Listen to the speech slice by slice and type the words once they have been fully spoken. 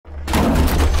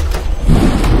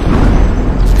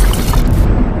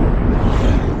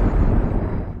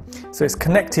So it's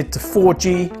connected to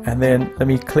 4G, and then let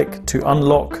me click to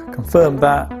unlock, confirm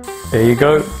that. There you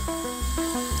go.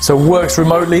 So it works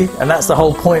remotely, and that's the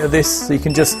whole point of this. So you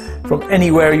can just, from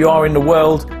anywhere you are in the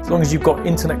world, as long as you've got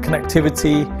internet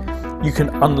connectivity, you can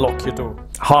unlock your door.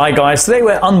 Hi guys, today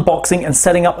we're unboxing and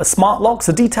setting up a smart lock.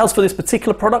 So details for this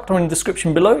particular product are in the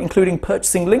description below, including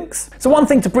purchasing links. So one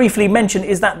thing to briefly mention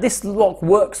is that this lock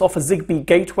works off a Zigbee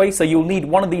gateway, so you'll need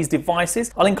one of these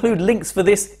devices. I'll include links for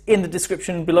this in the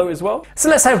description below as well. So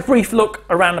let's have a brief look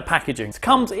around the packaging. It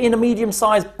comes in a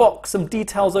medium-sized box, some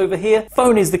details over here.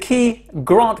 Phone is the key,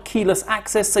 grant keyless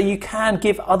access, so you can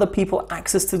give other people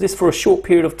access to this for a short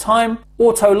period of time.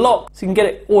 Auto lock, so you can get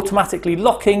it automatically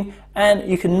locking, and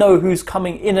you can know who's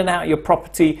coming in and out of your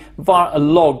property via a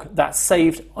log that's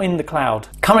saved in the cloud.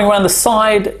 Coming around the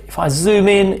side, if I zoom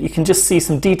in, you can just see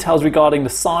some details regarding the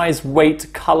size,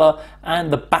 weight, color,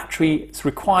 and the battery it's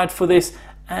required for this,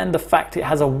 and the fact it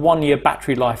has a 1-year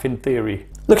battery life in theory.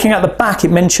 Looking at the back, it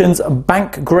mentions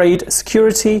bank grade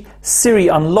security, Siri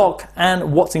unlock,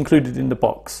 and what's included in the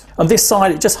box. On this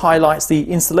side, it just highlights the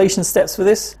installation steps for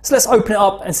this. So let's open it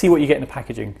up and see what you get in the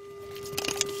packaging.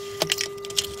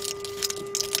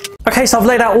 Okay, so I've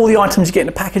laid out all the items you get in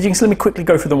the packaging, so let me quickly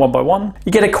go through them one by one.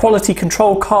 You get a quality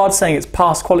control card saying it's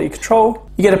past quality control.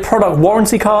 You get a product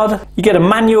warranty card. You get a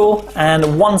manual,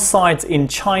 and one side's in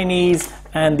Chinese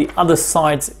and the other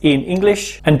side's in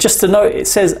English. And just to note, it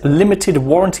says limited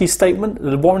warranty statement.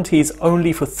 The warranty is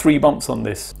only for 3 months on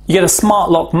this. You get a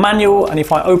smart lock manual, and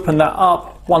if I open that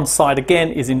up, one side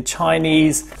again is in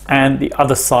Chinese and the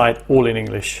other side all in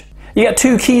English. You get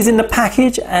 2 keys in the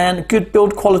package and good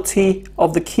build quality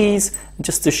of the keys,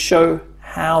 just to show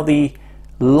how the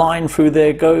line through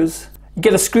there goes. You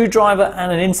get a screwdriver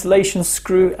and an insulation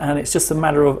screw, and it's just a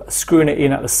matter of screwing it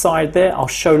in at the side there. I'll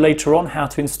show later on how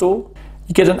to install.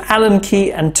 You get an Allen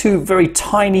key and 2 very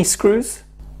tiny screws.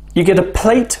 You get a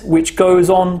plate which goes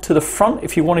on to the front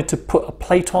if you wanted to put a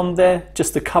plate on there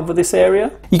just to cover this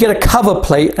area. You get a cover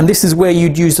plate, and this is where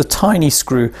you'd use a tiny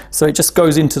screw, so it just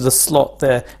goes into the slot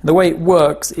there. And the way it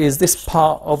works is this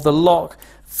part of the lock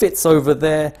fits over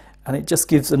there, and it just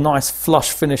gives a nice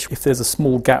flush finish if there's a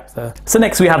small gap there. So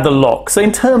next we have the lock. So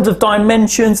in terms of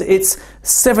dimensions, it's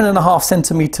 7.5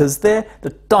 centimeters there. The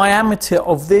diameter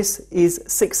of this is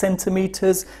 6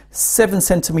 centimeters, 7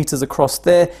 centimeters across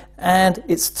there, and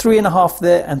it's 3.5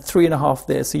 there and 3.5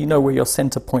 there, so you know where your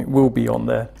center point will be on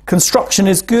there. Construction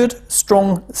is good,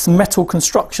 strong metal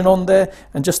construction on there,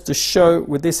 and just to show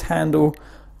with this handle,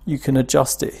 you can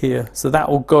adjust it here, so that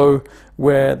will go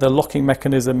where the locking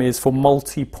mechanism is for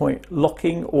multi-point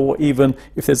locking, or even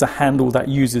if there's a handle that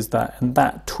uses that, and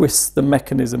that twists the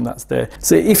mechanism that's there.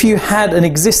 So if you had an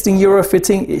existing Euro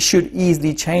fitting, it should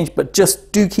easily change, but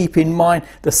just do keep in mind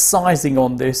the sizing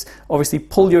on this. Obviously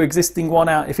pull your existing one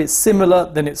out. If it's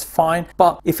similar, then it's fine,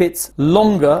 but if it's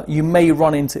longer, you may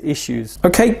run into issues.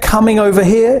 Okay, coming over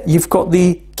here, you've got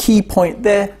the key point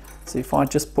there. So if I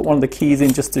just put one of the keys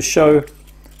in just to show,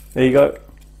 there you go.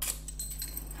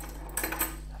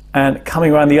 And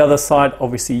coming around the other side,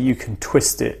 obviously you can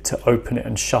twist it to open it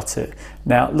and shut it.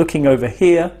 Now looking over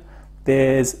here,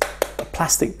 there's a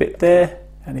plastic bit there,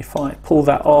 and if I pull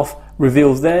that off,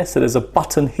 reveals there. So there's a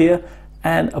button here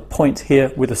and a point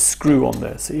here with a screw on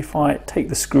there. So if I take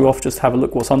the screw off, just have a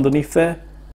look what's underneath there.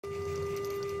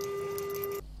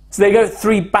 So there you go,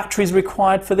 3 batteries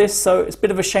required for this, so it's a bit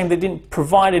of a shame they didn't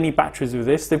provide any batteries with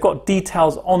this. They've got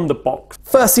details on the box.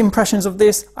 First impressions of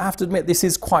this, I have to admit this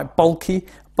is quite bulky,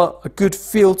 but a good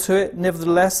feel to it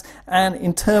nevertheless. And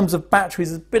in terms of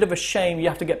batteries, it's a bit of a shame you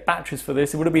have to get batteries for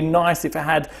this. It would have been nice if it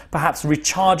had perhaps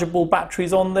rechargeable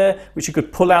batteries on there, which you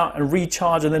could pull out and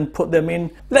recharge and then put them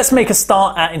in. Let's make a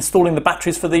start at installing the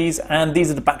batteries for these, and these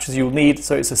are the batteries you'll need.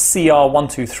 So it's a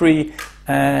CR123,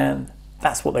 and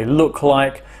that's what they look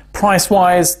like. Price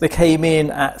wise, they came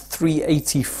in at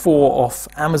 $384 off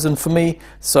Amazon for me,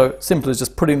 so simple as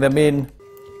just putting them in.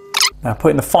 Now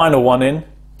putting the final one in,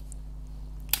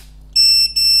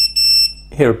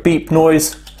 hear a beep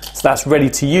noise, so that's ready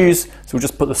to use. So we'll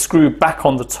just put the screw back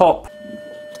on the top,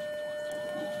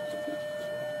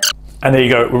 and there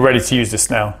you go, we're ready to use this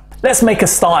now. Let's make a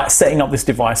start at setting up this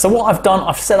device. So what I've done,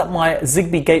 I've set up my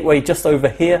Zigbee gateway just over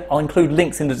here. I'll include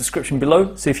links in the description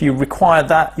below, so if you require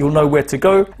that, you'll know where to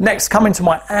go. Next, coming to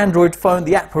my Android phone,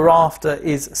 the app we're after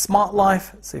is Smart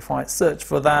Life. So if I search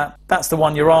for that, that's the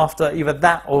one you're after, either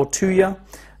that or Tuya.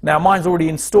 Now mine's already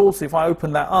installed, so if I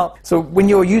open that up, so when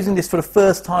you're using this for the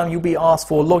first time, you'll be asked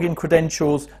for login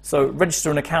credentials, so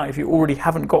register an account if you already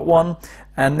haven't got one.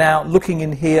 And now looking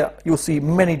in here, you'll see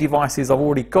many devices I've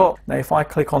already got. Now if I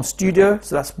click on Studio,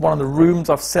 so that's one of the rooms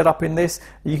I've set up in this,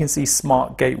 you can see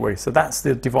Smart Gateway. So that's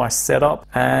the device setup.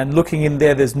 And looking in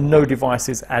there, there's no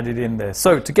devices added in there.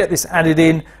 So to get this added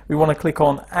in, we want to click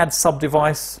on Add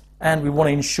Sub-Device, and we want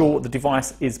to ensure the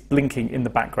device is blinking in the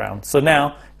background. So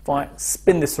now if I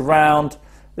spin this around,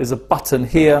 there's a button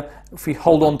here. If we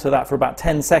hold on to that for about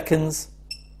 10 seconds,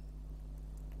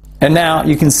 and now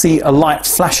you can see a light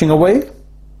flashing away.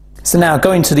 So now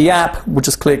going to the app, we'll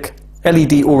just click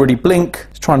LED already blink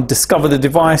to try and discover the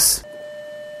device.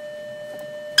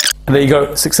 And there you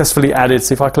go, successfully added.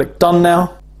 So if I click done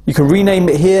now, you can rename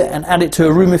it here and add it to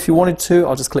a room if you wanted to.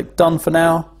 I'll just click done for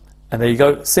now. And there you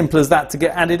go, simple as that to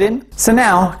get added in. So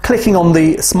now, clicking on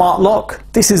the smart lock,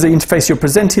 this is the interface you're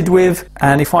presented with.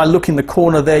 And if I look in the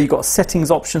corner there, you've got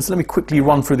settings options. So let me quickly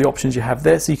run through the options you have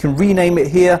there. So you can rename it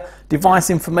here, device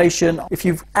information. If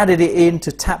you've added it in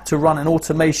to tap to run an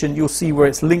automation, you'll see where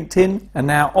it's linked in. And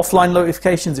now offline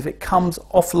notifications, if it comes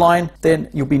offline, then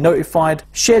you'll be notified.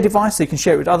 Share device, so you can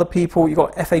share it with other people. You've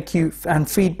got FAQ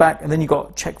and feedback, and then you've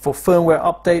got check for firmware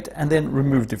update, and then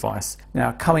remove device.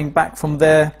 Now coming back from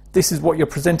there, this is what you're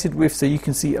presented with, so you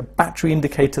can see a battery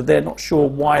indicator there. Not sure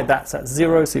why that's at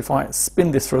 0, so if I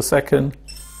spin this for a second,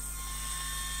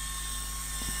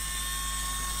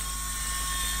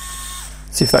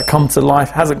 see if that comes to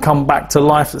life. Hasn't come back to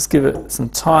life, let's give it some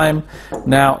time.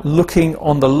 Now looking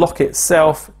on the lock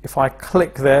itself, if I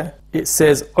click there, it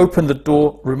says open the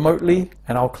door remotely,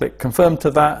 and I'll click confirm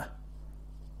to that.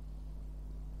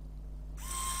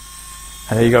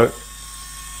 And there you go.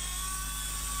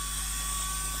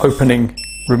 Opening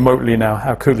remotely now.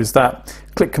 How cool is that?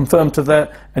 Click confirm to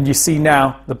that, and you see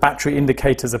now the battery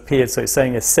indicators appeared, so it's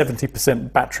saying a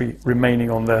 70% battery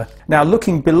remaining on there. Now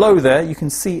looking below there, you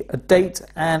can see a date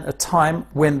and a time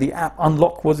when the app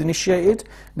unlock was initiated.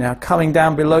 Now coming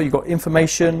down below, you've got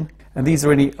information, and these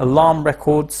are any alarm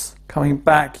records. Coming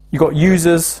back, you've got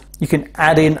users. You can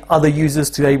add in other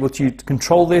users to be able to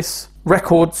control this.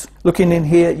 Records, looking in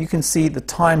here, you can see the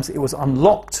times it was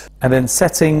unlocked, and then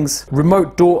settings,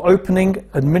 remote door opening,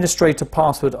 administrator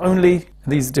password only.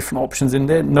 And these are different options in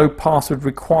there. No password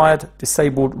required,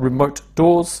 disabled remote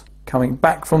doors. Coming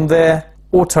back from there,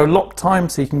 auto lock time,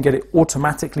 so you can get it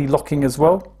automatically locking as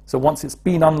well. So once it's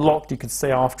been unlocked, you could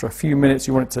say after a few minutes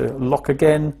you want it to lock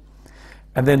again,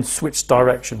 and then switch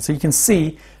direction. So you can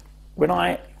see when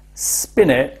I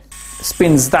spin it, it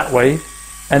spins that way.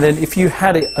 And then if you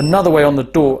had it another way on the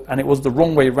door and it was the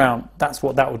wrong way around, that's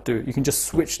what that would do. You can just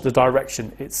switch the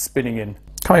direction it's spinning in.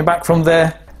 Coming back from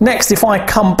there. Next, if I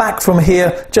come back from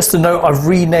here, just to note, I've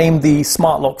renamed the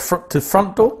smart lock to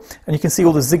front door, and you can see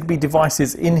all the Zigbee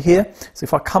devices in here. So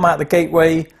if I come out the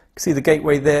gateway, you can see the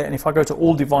gateway there, and if I go to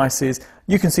all devices,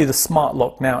 you can see the smart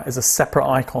lock now as a separate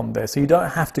icon there. So you don't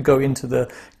have to go into the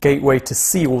gateway to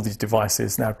see all these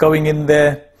devices. Now going in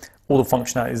there, all the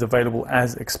functionality is available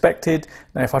as expected.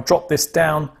 Now if I drop this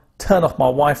down, turn off my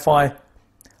Wi-Fi,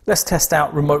 let's test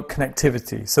out remote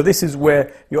connectivity. So this is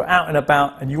where you're out and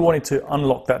about and you wanted to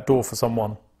unlock that door for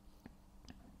someone.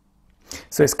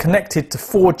 So it's connected to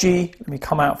 4G. Let me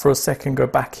come out for a second, go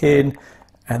back in,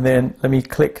 and then let me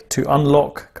click to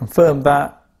unlock, confirm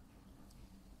that.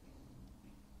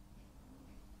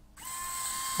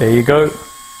 There you go.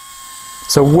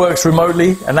 So it works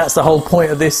remotely, and that's the whole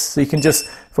point of this. So you can just,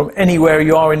 from anywhere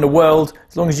you are in the world,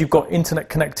 as long as you've got internet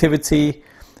connectivity,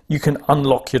 you can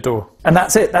unlock your door. And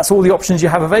that's it. That's all the options you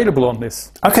have available on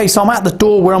this. Okay, so I'm at the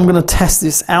door where I'm going to test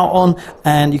this out on,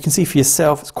 and you can see for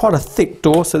yourself, it's quite a thick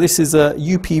door. So this is a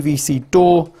UPVC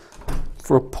door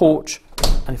for a porch.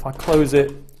 And if I close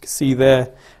it, you can see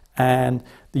there, and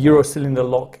the Euro cylinder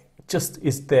lock just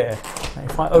is there. Now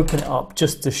if I open it up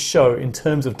just to show in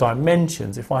terms of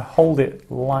dimensions, if I hold it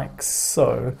like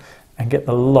so and get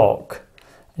the lock,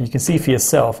 you can see for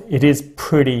yourself, it is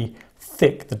pretty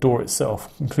thick, the door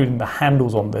itself, including the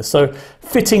handles on this. So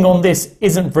fitting on this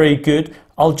isn't very good.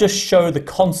 I'll just show the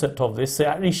concept of this so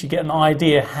at least you get an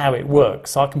idea how it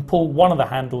works. So I can pull one of the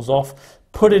handles off,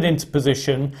 put it into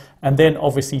position, and then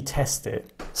obviously test it.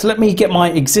 So let me get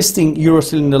my existing Euro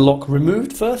cylinder lock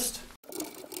removed first.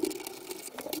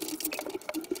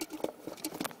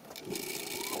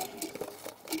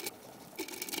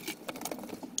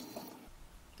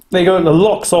 There you go, the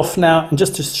lock's off now, and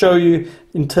just to show you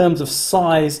in terms of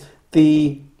size,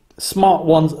 the smart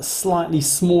ones are slightly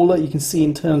smaller, you can see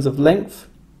in terms of length.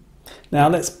 Now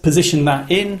let's position that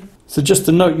in. So just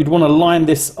to note, you'd want to line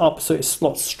this up so it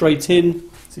slots straight in.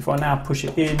 So if I now push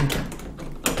it in,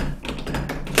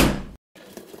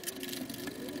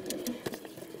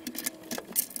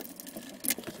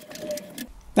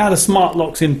 now the smart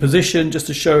lock's in position, just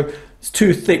to show It's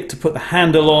too thick to put the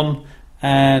handle on,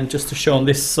 and just to show on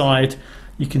this side,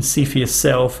 you can see for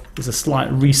yourself there's a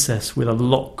slight recess where the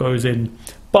lock goes in.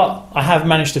 But I have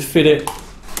managed to fit it,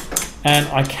 and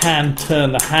I can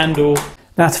turn the handle.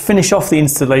 Now to finish off the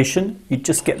installation, you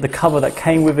just get the cover that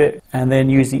came with it and then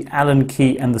use the Allen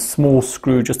key and the small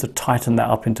screw just to tighten that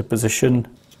up into position.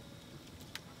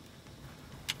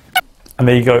 And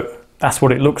there you go, that's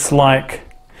what it looks like.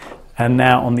 And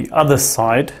now on the other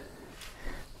side,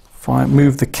 if I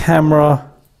move the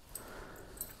camera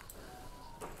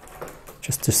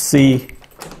just to see,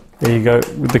 there you go,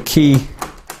 with the key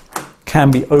can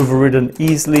be overridden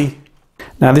easily.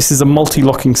 Now this is a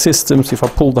multi-locking system, so if I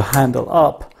pull the handle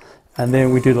up and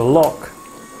then we do the lock,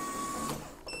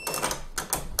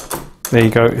 there you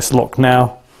go, it's locked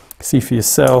now. See for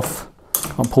yourself, I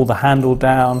can pull the handle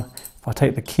down. If I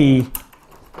take the key,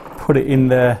 put it in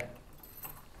there,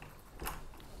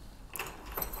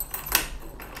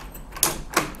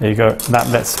 there you go, that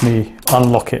lets me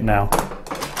unlock it now.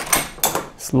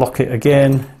 Let's lock it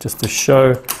again, just to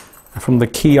show. And from the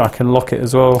key I can lock it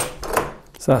as well.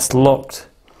 So that's locked.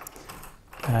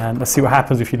 And let's see what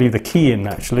happens if you leave the key in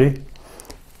actually.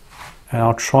 And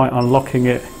I'll try unlocking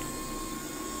it.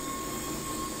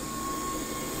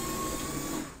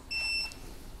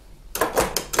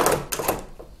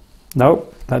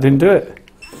 Nope, that didn't do it.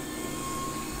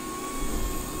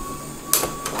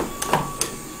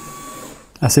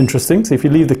 That's interesting. So if you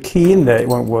leave the key in there, it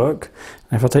won't work.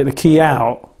 And if I take the key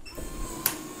out,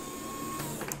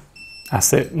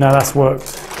 that's it. Now that's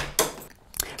worked.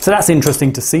 So that's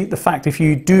interesting to see. The fact if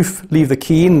you do leave the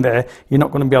key in there, you're not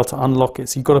going to be able to unlock it.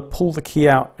 So you've got to pull the key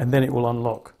out and then it will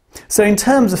unlock. So in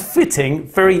terms of fitting,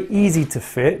 very easy to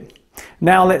fit.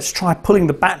 Now let's try pulling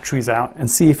the batteries out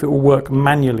and see if it will work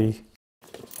manually.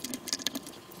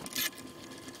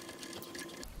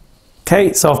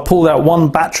 Okay, so I've pulled out one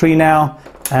battery now,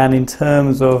 and in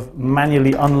terms of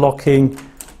manually unlocking,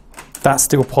 that's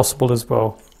still possible as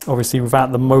well, obviously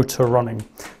without the motor running.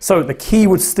 So the key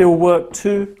would still work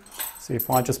too. So if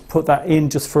I just put that in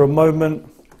just for a moment.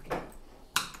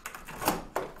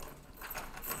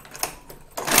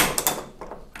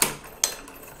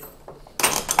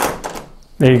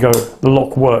 There you go, the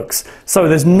lock works. So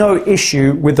there's no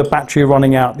issue with the battery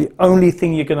running out. The only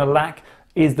thing you're going to lack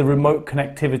is the remote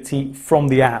connectivity from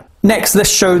the app. Next, let's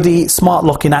show the smart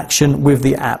lock in action with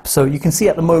the app. So you can see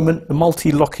at the moment the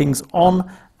multi-locking's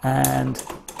on and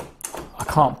I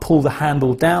can't pull the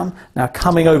handle down. Now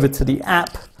coming over to the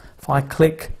app, if I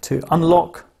click to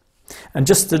unlock, and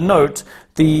just to note,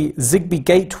 the Zigbee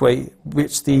gateway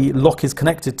which the lock is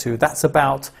connected to, that's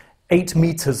about 8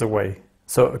 meters away.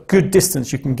 So a good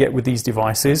distance you can get with these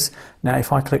devices. Now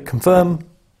if I click confirm,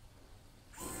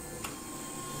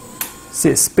 see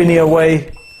it spinning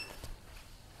away.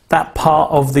 That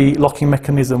part of the locking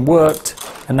mechanism worked,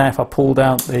 and now if I pull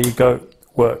down, there you go,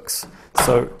 works.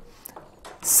 So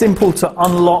simple to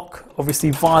unlock,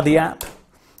 obviously via the app.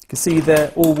 You can see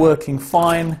they're all working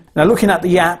fine. Now looking at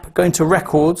the app, going to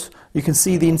records, you can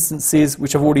see the instances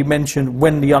which I've already mentioned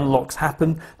when the unlocks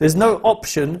happen. There's no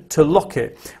option to lock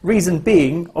it. Reason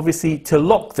being, obviously to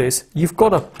lock this, you've got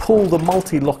to pull the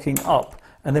multi-locking up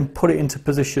and then put it into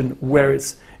position where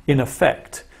it's in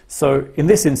effect. So in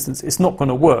this instance, it's not going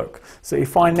to work. So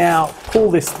if I now pull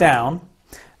this down,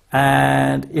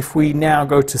 and if we now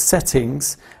go to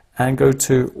settings and go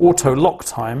to auto lock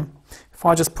time, if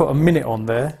I just put a minute on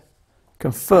there,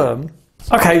 confirm.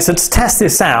 Okay, so to test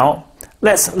this out,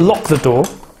 let's lock the door.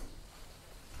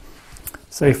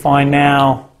 So if I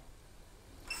now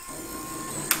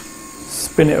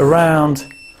spin it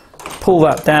around, pull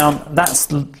that down,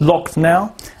 that's locked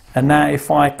now. And now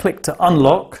if I click to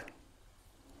unlock,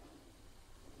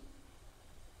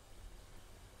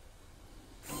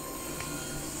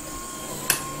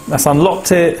 that's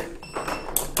unlocked it.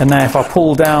 And now if I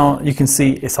pull down, you can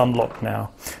see it's unlocked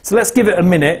now. So let's give it a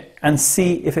minute and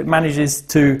see if it manages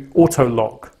to auto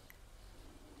lock.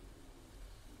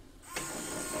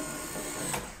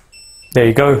 There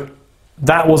you go.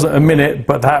 That wasn't a minute,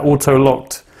 but that auto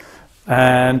locked.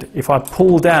 And if I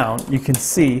pull down, you can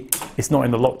see it's not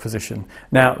in the lock position.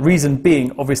 Now, reason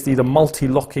being, obviously the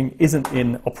multi-locking isn't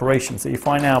in operation. So if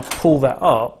I now pull that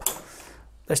up,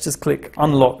 let's just click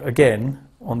unlock again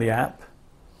on the app.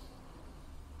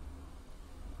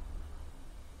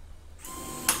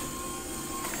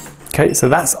 Okay, so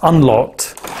that's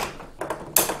unlocked.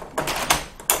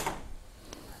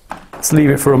 Let's leave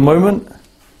it for a moment.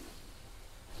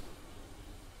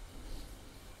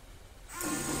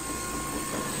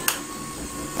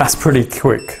 That's pretty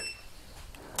quick.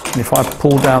 And if I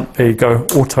pull down, there you go,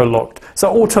 auto locked. So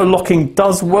auto locking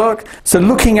does work. So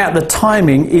looking at the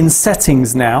timing in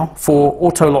settings now for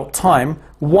auto lock time,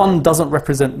 1 doesn't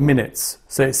represent minutes.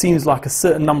 So it seems like a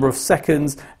certain number of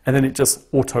seconds and then it just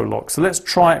auto locks. So let's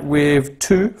try it with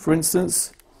 2, for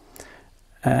instance.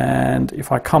 And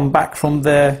if I come back from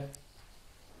there,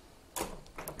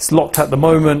 it's locked at the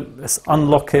moment. Let's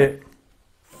unlock it.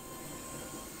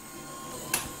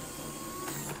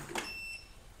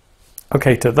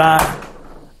 Okay, to that.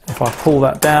 If I pull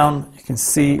that down, you can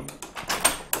see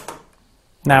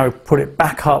now we put it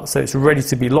back up so it's ready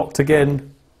to be locked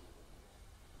again.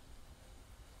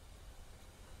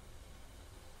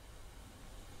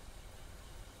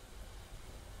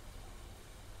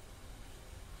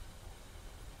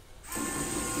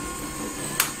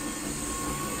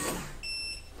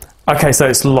 Okay, so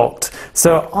it's locked.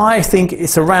 So I think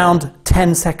it's around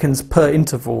 10 seconds per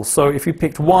interval. So if you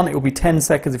picked 1, it will be 10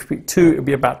 seconds. If you picked 2, it will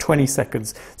be about 20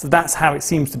 seconds. So that's how it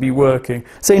seems to be working.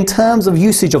 So in terms of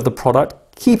usage of the product,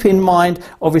 keep in mind,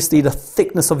 obviously, the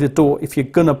thickness of your door if you're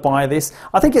going to buy this.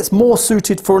 I think it's more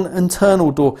suited for an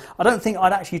internal door. I don't think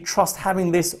I'd actually trust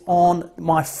having this on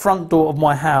my front door of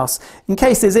my house. In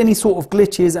case there's any sort of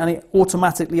glitches and it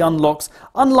automatically unlocks,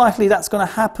 unlikely that's going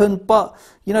to happen, but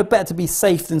you know, better to be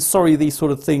safe than sorry, these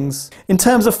sort of things. In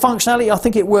terms of functionality, I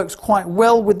think it works quite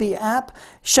well with the app.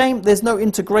 Shame there's no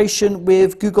integration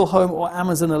with Google Home or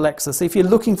Amazon Alexa. So if you're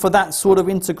looking for that sort of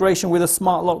integration with a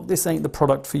smart lock, this ain't the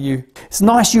product for you. It's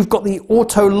nice you've got the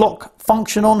auto lock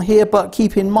function on here, but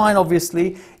keep in mind,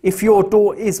 obviously, if your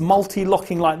door is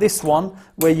multi-locking like this one,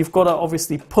 where you've got to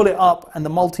obviously pull it up and the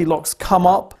multi-locks come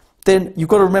up, then you've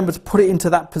got to remember to put it into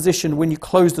that position when you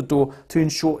close the door to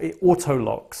ensure it auto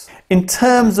locks. In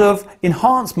terms of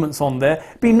enhancements on there,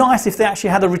 it'd be nice if they actually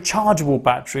had a rechargeable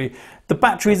battery. The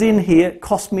batteries in here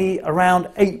cost me around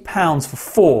 £8 for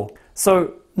 4.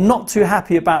 So not too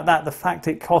happy about that, the fact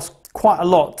it costs quite a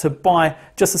lot to buy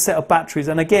just a set of batteries.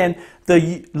 And again,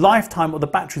 the lifetime of the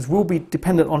batteries will be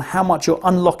dependent on how much you're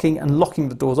unlocking and locking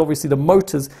the doors. Obviously the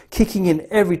motor's kicking in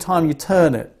every time you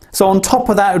turn it. So on top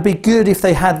of that, it would be good if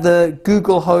they had the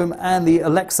Google Home and the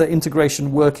Alexa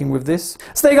integration working with this.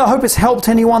 So there you go. I hope it's helped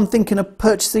anyone thinking of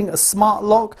purchasing a smart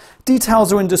lock.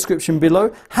 Details are in the description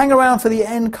below. Hang around for the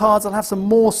end cards. I'll have some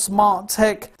more smart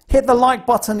tech. Hit the like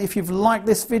button if you've liked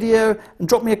this video and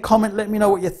drop me a comment. Let me know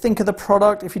what you think of the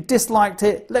product. If you disliked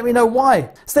it, let me know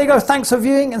why. So there you go. Thanks for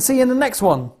viewing and see you in the next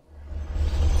one.